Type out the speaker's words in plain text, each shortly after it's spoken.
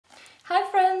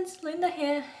friends, Linda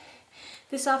here.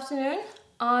 This afternoon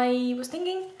I was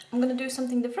thinking I'm gonna do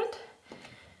something different.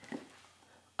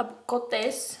 I've got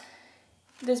this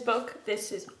book.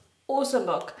 This is awesome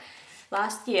book.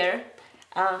 Last year,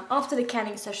 after the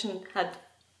canning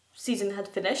season had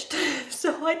finished,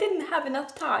 so I didn't have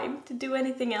enough time to do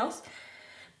anything else.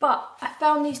 But I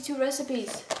found these two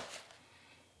recipes: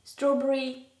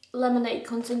 strawberry lemonade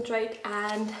concentrate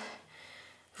and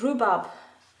rhubarb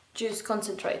juice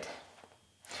concentrate.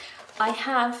 I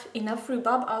have enough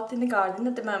rhubarb out in the garden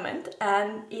at the moment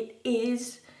and it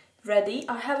is ready.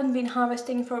 I haven't been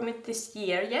harvesting from it this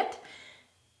year yet.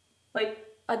 Like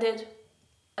I did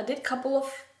a couple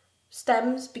of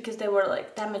stems because they were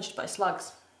like damaged by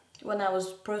slugs when I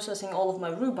was processing all of my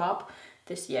rhubarb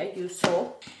this year, you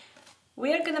saw.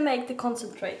 We are gonna make the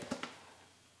concentrate.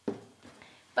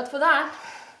 But for that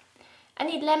I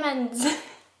need lemons.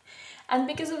 And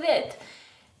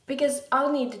because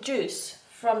I'll need the juice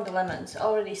from the lemons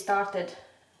already started.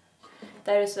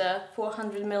 There is a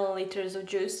 400 milliliters of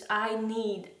juice. I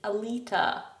need a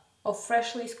liter of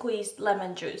freshly squeezed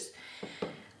lemon juice.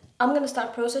 I'm gonna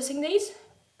start processing these,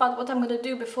 but what I'm gonna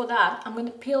do before that, I'm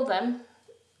gonna peel them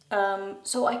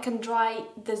so I can dry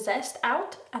the zest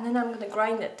out, and then I'm gonna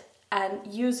grind it and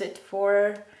use it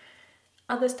for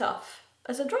other stuff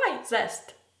as a dry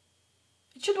zest.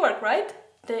 It should work, right?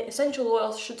 The essential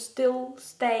oils should still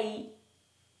stay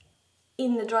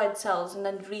in the dried cells and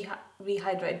then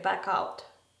rehydrate back out.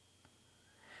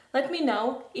 Let me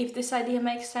know if this idea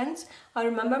makes sense. I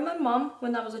remember my mom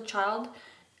when I was a child,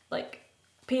 like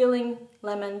peeling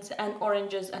lemons and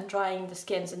oranges and drying the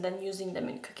skins and then using them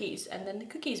in cookies, and then the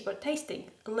cookies were tasting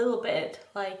a little bit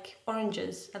like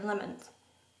oranges and lemons.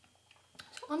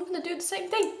 So I'm gonna do the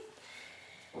same thing.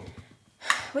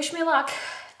 Wish me luck.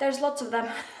 There's lots of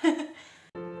them.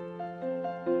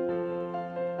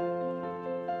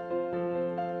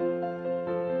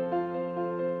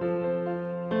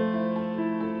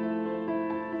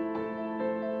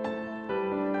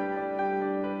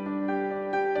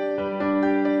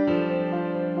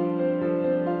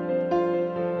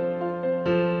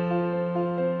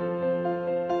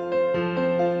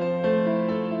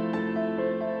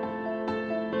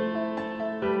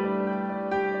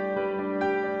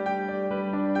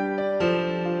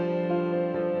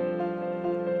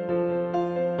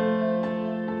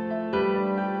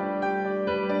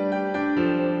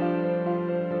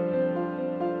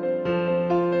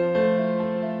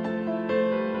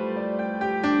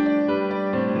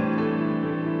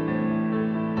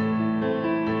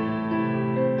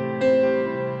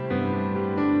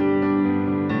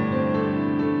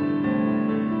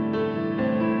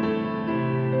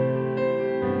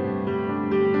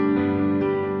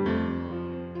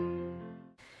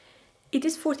 It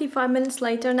is 45 minutes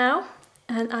later now,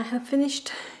 and I have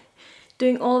finished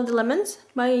doing all of the lemons.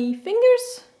 My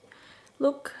fingers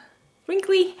look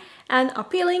wrinkly and are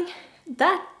peeling.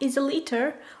 That is a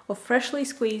liter of freshly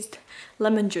squeezed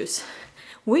lemon juice.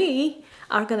 We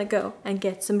are gonna go and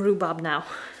get some rhubarb now.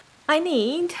 I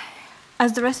need,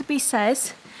 as the recipe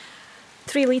says,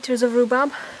 3 liters of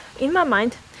rhubarb. In my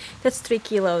mind, that's 3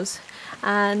 kilos.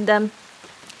 And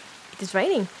it is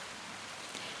raining.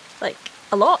 Like,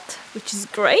 a lot, which is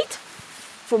great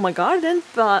for my garden,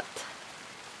 but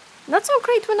not so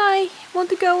great when I want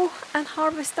to go and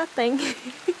harvest that thing.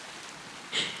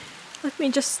 Let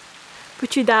me just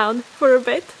put you down for a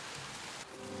bit.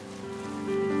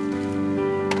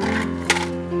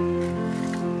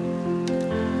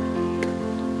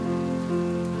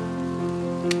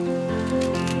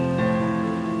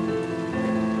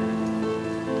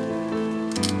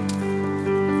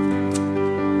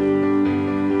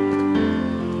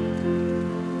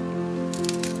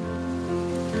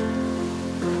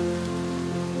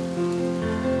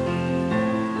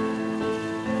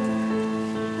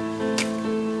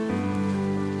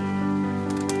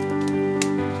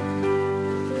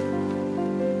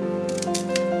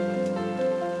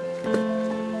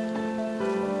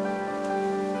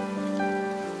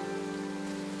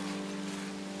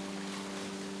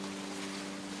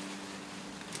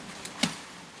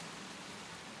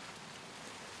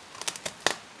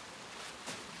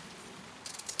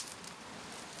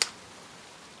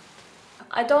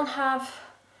 I don't have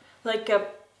like a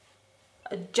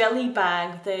jelly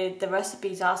bag the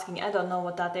recipe is asking. I don't know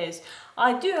what that is.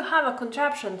 I do have a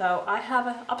contraption though. I have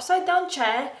an upside down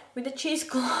chair with a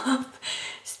cheesecloth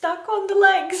stuck on the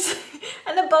legs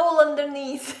and a bowl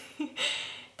underneath.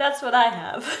 That's what I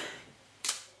have.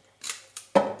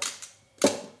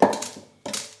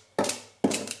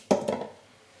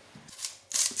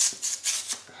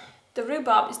 The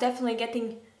rhubarb is definitely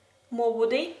getting more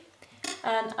woody,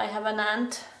 And I have an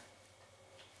ant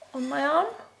on my arm.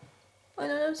 I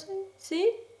don't know,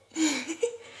 see?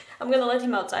 I'm gonna let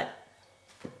him outside.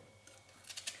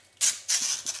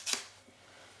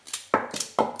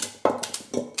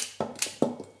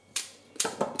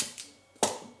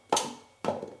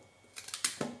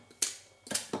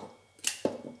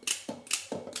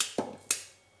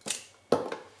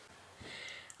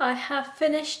 I have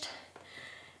finished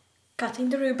cutting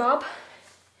the rhubarb.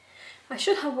 I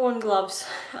should have worn gloves,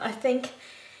 I think,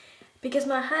 because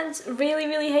my hands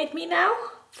really hate me now.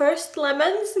 First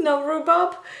lemons, no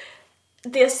rhubarb.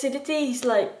 The acidity is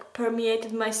like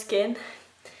permeated my skin.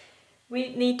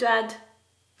 We need to add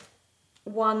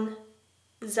 1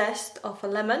 zest of a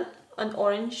lemon, an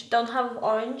orange. Don't have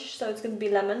orange, so it's gonna be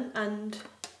lemon, and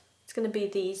it's gonna be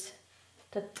these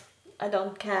that I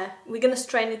don't care. We're gonna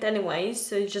strain it anyways,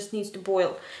 so it just needs to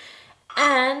boil.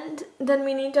 And then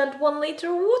we need to add 1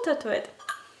 liter of water to it.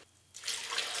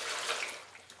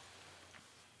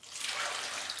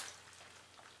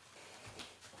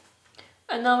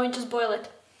 And now we just boil it.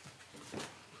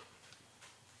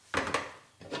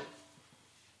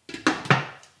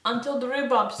 Until the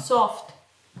rhubarb's soft.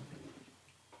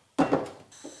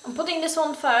 I'm putting this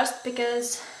on first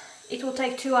because it will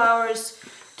take 2 hours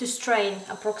to strain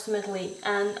approximately,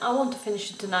 and I want to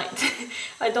finish it tonight.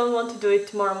 I don't want to do it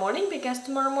tomorrow morning because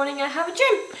tomorrow morning I have a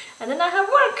gym and then I have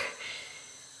work.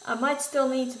 I might still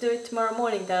need to do it tomorrow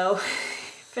morning though.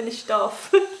 Finish it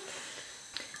off.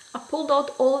 I pulled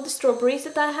out all of the strawberries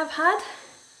that I have had.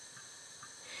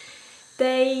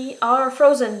 They are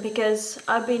frozen because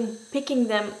I've been picking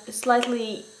them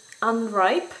slightly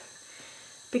unripe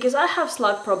because I have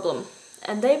slug problem.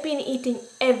 And they've been eating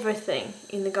everything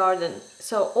in the garden.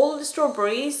 So all the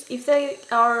strawberries, if they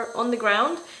are on the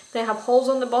ground, they have holes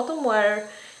on the bottom where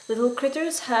little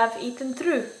critters have eaten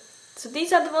through. So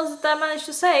these are the ones that I managed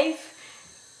to save.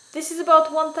 This is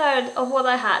about 1/3 of what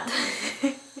I had.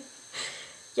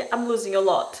 Yeah, I'm losing a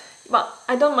lot. But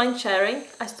I don't mind sharing.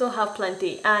 I still have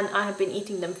plenty, and I have been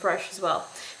eating them fresh as well,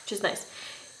 which is nice.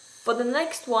 For the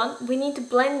next one, we need to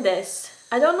blend this.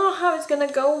 I don't know how it's gonna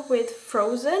go with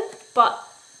frozen, but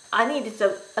I need it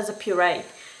as a puree.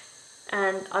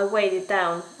 And I weighed it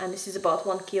down, and this is about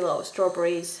 1 kilo of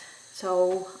strawberries.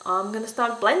 So I'm gonna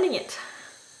start blending it.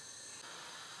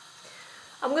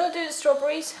 I'm gonna do the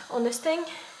strawberries on this thing,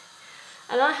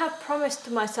 and I have promised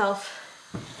to myself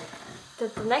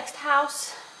that the next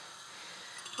house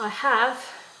I have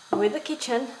with the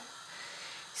kitchen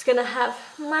is gonna have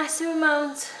massive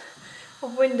amounts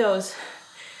of windows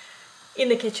in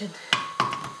the kitchen,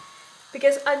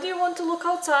 because I do want to look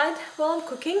outside while I'm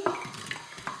cooking,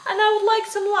 and I would like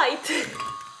some light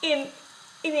in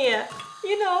here,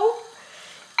 you know.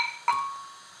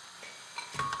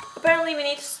 Apparently we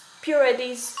need to puree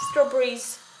these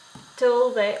strawberries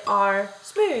till they are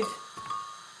smooth.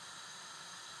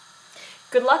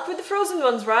 Good luck with the frozen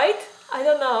ones, right? I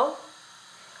don't know.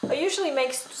 I usually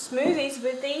make smoothies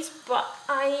with these, but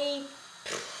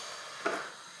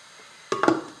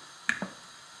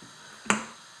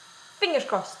fingers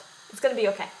crossed, it's gonna be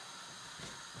okay.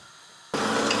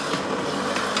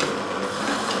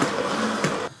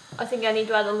 I think I need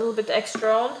to add a little bit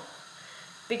extra on,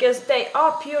 because they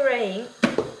are pureeing,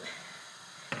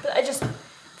 but I just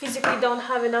physically don't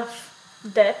have enough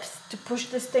depth to push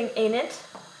this thing in it,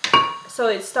 so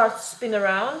it starts to spin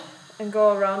around and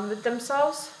go around with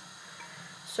themselves.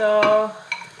 So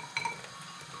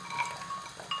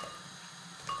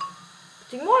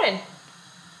putting more in.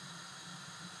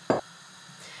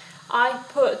 I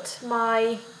put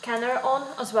my canner on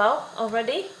as well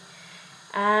already,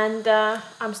 and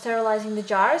I'm sterilizing the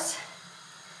jars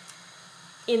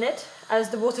in it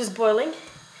as the water is boiling.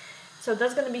 So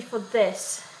that's going to be for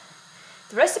this.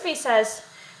 The recipe says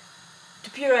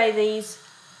to puree these,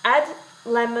 add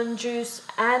lemon juice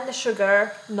and the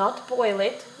sugar, not boil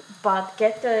it, but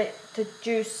get the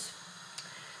juice,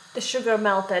 the sugar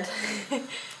melted.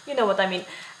 You know what I mean.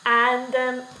 And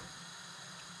then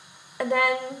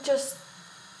just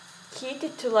heat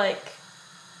it to like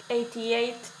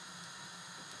 88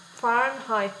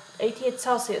 Fahrenheit, 88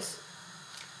 Celsius.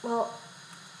 Well,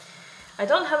 I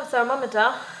don't have a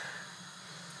thermometer.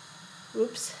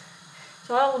 Oops.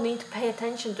 So I will need to pay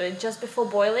attention to it just before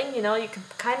boiling, you know, you can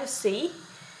kind of see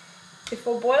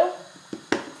before boil.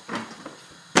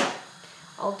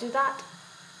 I'll do that.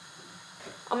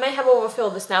 I may have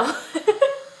overfilled this now.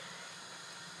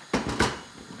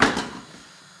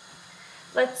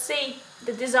 Let's see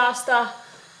the disaster.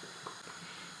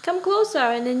 Come closer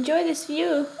and enjoy this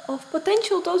view of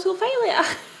potential total failure.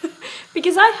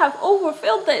 Because I have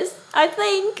overfilled this, I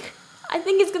think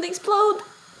it's gonna explode.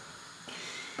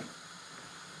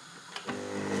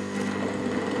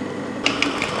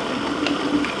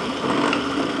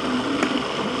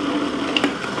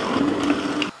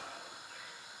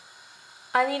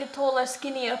 I need a taller,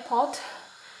 skinnier pot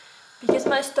because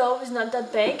my stove is not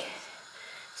that big.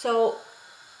 So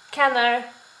canner,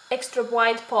 extra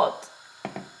wide pot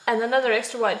and another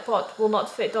extra wide pot will not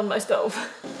fit on my stove.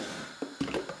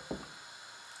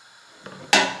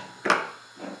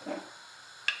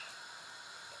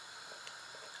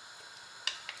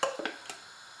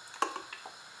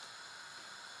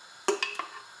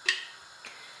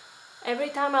 Every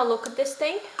time I look at this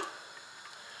thing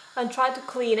and try to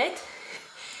clean it,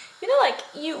 you know, like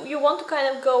you want to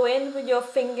kind of go in with your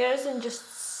fingers and just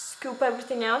scoop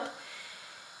everything out.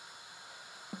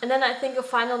 And then I think of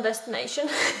Final Destination.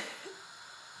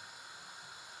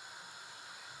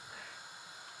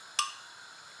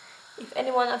 If any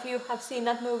one of you have seen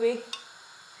that movie.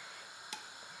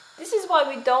 This is why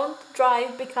we don't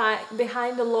drive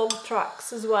behind the log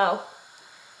trucks as well.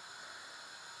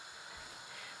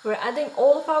 We're adding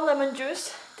all of our lemon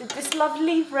juice to this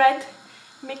lovely red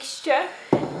mixture.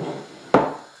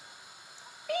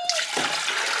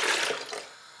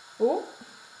 Ooh.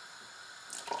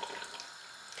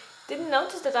 Didn't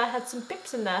notice that I had some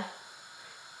pips in there.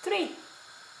 3.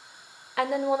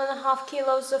 And then 1.5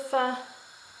 kilos of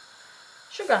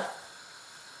sugar.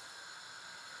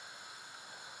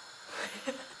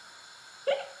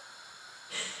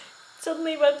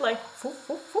 Suddenly went like whoop,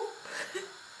 whoop, whoop.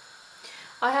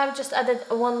 I have just added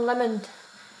one lemon,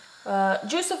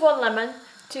 juice of 1 lemon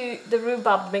to the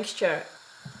rhubarb mixture.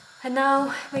 And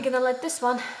now we're gonna let this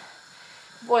one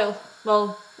boil.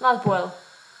 Well, not boil.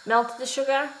 Melt the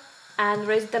sugar and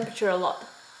raise the temperature a lot.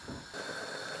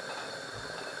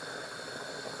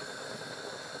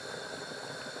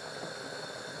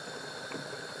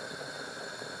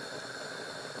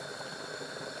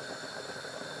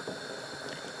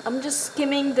 I'm just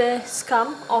skimming the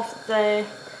scum off the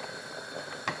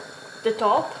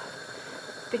top,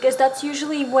 because that's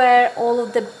usually where all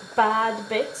of the bad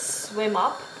bits swim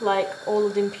up, like all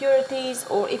of the impurities,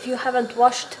 or if you haven't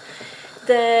washed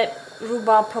the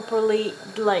rhubarb properly,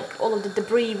 like all of the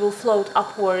debris will float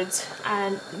upwards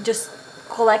and just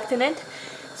collect in it.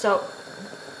 So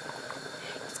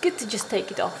it's good to just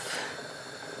take it off.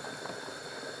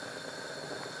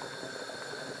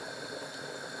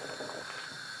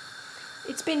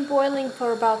 It's been boiling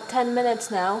for about 10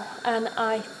 minutes now, and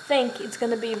I think it's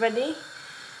gonna be ready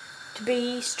to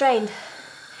be strained.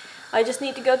 I just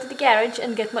need to go to the garage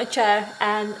and get my chair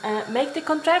and make the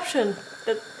contraption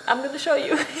that I'm gonna show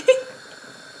you.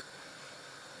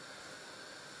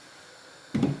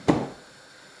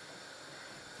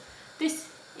 This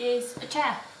is a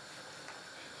chair.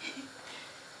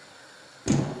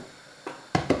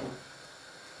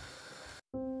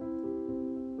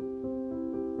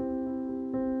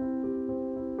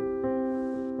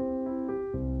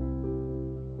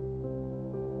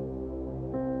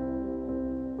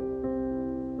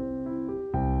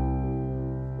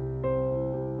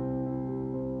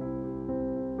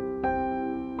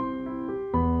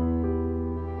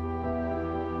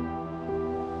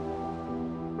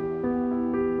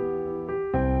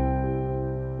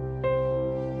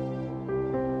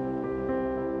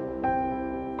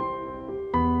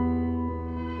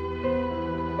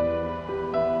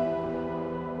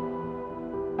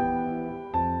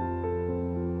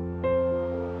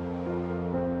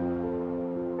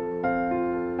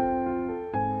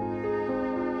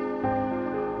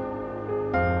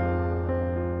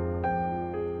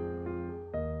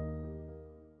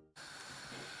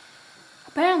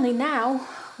 Apparently now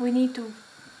we need to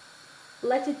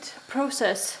let it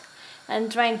process and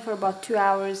drain for about 2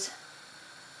 hours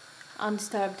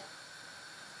undisturbed.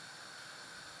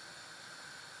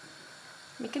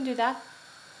 We can do that.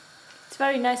 It's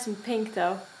very nice and pink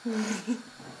though.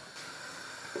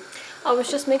 I was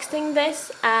just mixing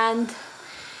this and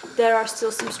there are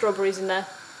still some strawberries in there.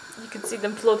 You can see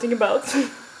them floating about.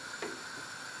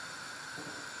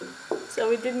 So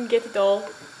we didn't get it all.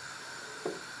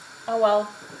 Oh well,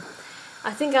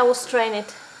 I think I will strain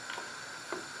it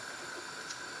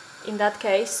in that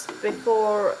case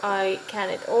before I can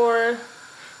it. Or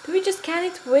do we just can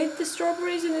it with the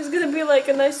strawberries and it's gonna be like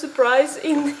a nice surprise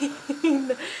in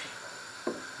the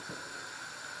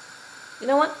You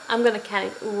know what? I'm gonna can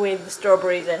it with the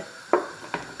strawberries in,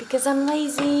 because I'm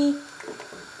lazy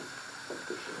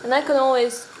and I can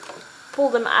always pull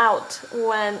them out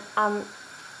when I'm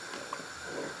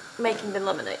making the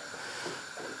lemonade.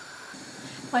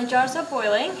 My jars are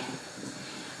boiling.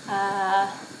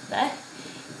 There.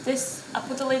 This, I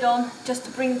put the lid on just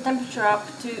to bring the temperature up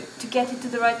to get it to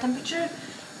the right temperature.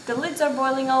 The lids are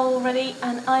boiling already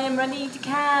and I am ready to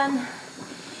can.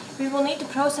 We will need to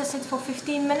process it for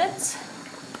 15 minutes.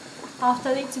 After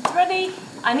it's ready,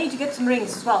 I need to get some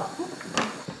rings as well.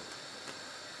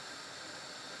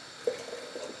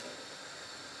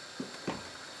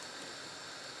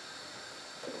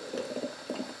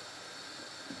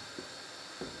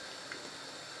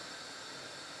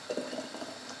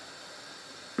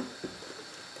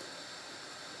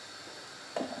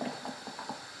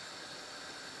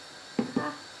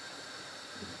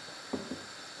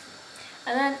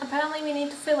 And then apparently we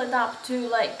need to fill it up to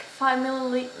like 5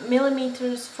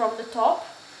 millimeters from the top.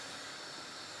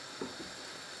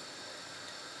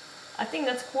 I think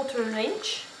that's 1/4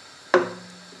 inch.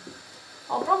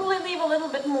 I'll probably leave a little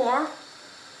bit more.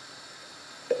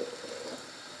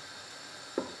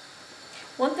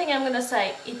 One thing I'm gonna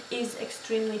say, it is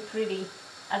extremely pretty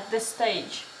at this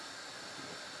stage.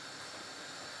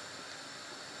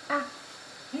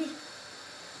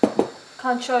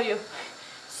 Can't show you,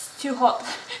 it's too hot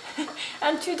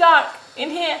and too dark in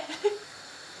here.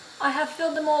 I have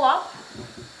filled them all up.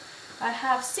 I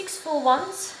have 6 full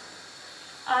ones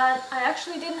and I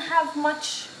actually didn't have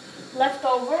much left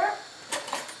over,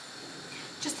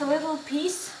 just a little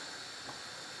piece.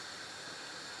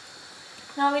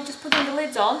 Now we're just putting the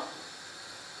lids on.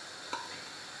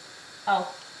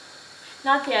 Oh,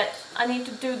 not yet. I need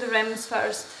to do the rims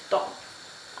first though.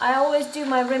 I always do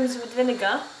my rims with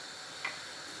vinegar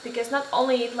because not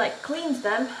only it like cleans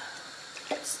them,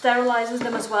 it sterilizes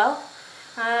them as well.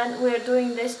 And we're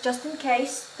doing this just in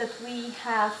case that we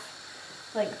have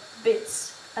like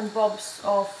bits and bobs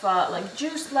of like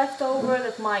juice left over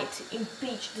that might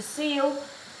impeach the seal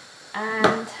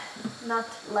and not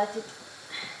let it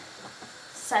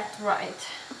set right.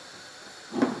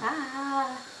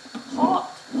 Ah,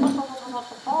 hot, hot, hot, hot, hot,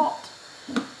 hot, hot.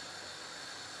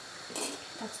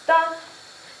 That's done.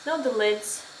 Now the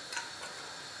lids.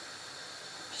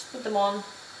 Just put them on.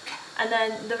 And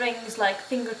then the ring is like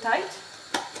finger tight.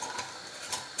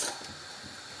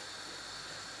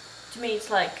 To me it's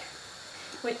like,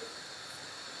 wait,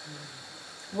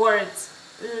 words.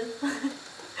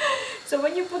 So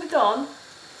when you put it on,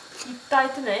 you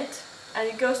tighten it and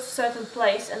it goes to a certain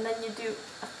place, and then you do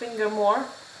a finger more,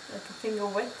 like a finger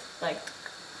width, like.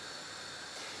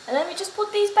 And then we just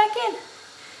put these back in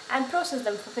and process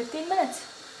them for 15 minutes.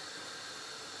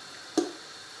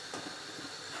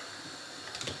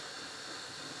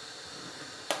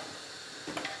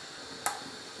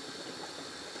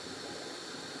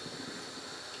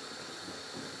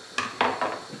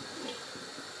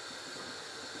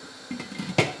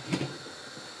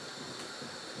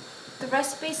 The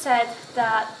recipe said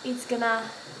that it's gonna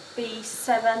be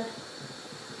seven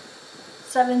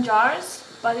jars,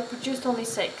 but it produced only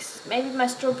 6. Maybe my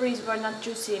strawberries were not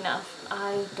juicy enough.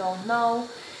 I don't know.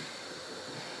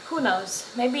 Who knows?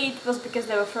 Maybe it was because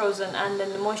they were frozen and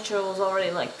then the moisture was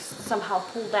already like somehow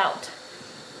pulled out.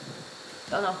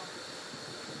 Don't know.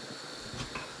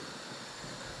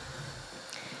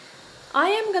 I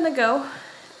am gonna go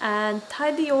and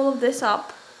tidy all of this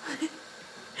up.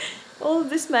 All of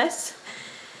this mess.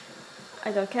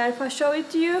 I don't care if I show it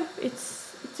to you.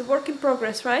 It's a work in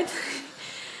progress, right?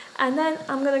 And then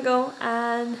I'm gonna go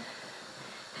and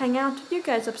hang out with you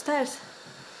guys upstairs.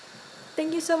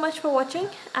 Thank you so much for watching,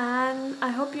 and I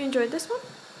hope you enjoyed this one.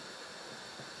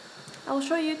 I'll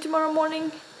show you tomorrow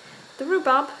morning the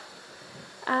rhubarb,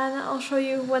 and I'll show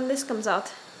you when this comes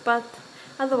out. But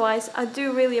otherwise, I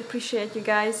do really appreciate you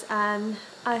guys, and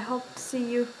I hope to see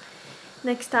you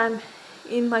next time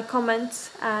in my comments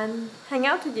and hang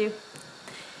out with you.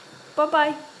 Bye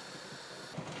bye.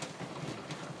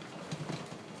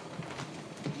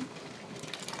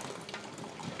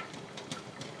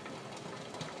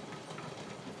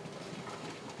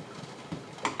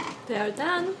 They are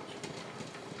done.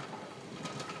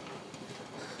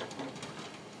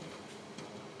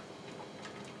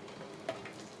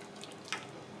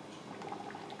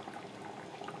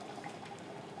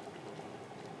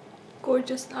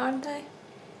 Gorgeous, aren't they?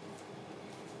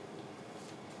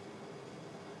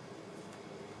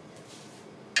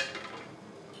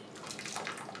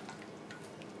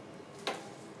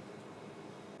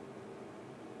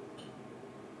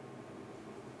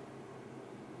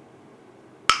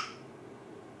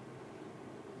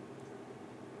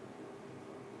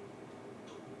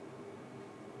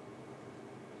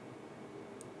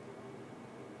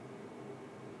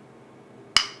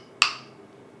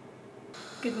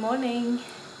 Good morning.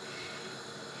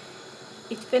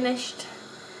 It finished.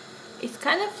 It's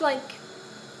kind of like,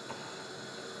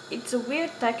 it's a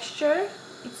weird texture.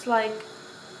 It's like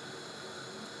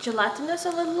gelatinous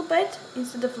a little bit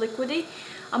instead of liquidy.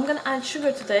 I'm gonna add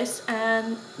sugar to this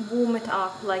and warm it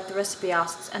up like the recipe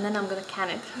asks, and then I'm gonna can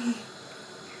it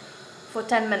for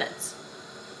 10 minutes.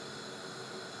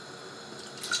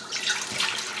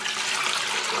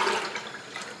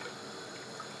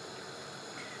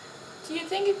 Do you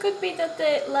think it could be that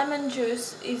the lemon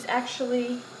juice is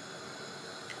actually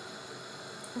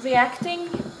reacting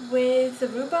with the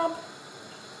rhubarb?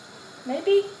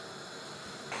 Maybe?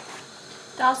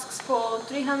 It asks for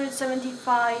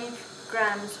 375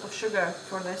 grams of sugar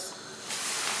for this.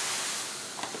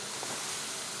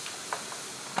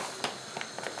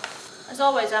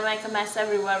 always, I make a mess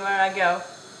everywhere where I go.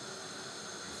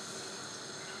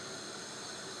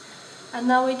 And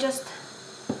now we just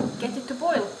get it to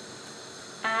boil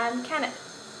and can it.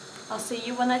 I'll see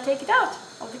you when I take it out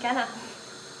of the canner.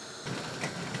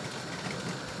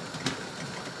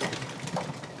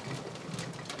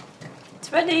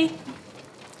 It's ready!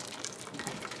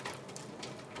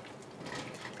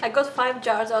 I got 5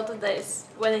 jars out of this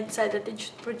when it said that it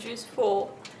should produce 4.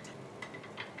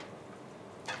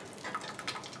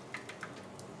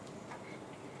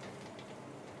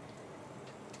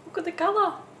 Look at the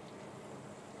color!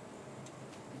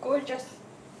 Gorgeous!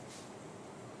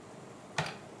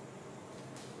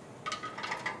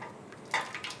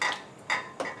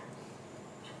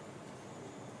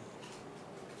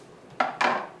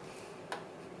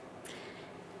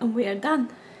 And we are done!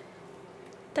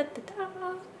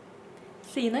 Ta-ta-ta!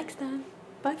 See you next time!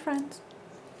 Bye friends!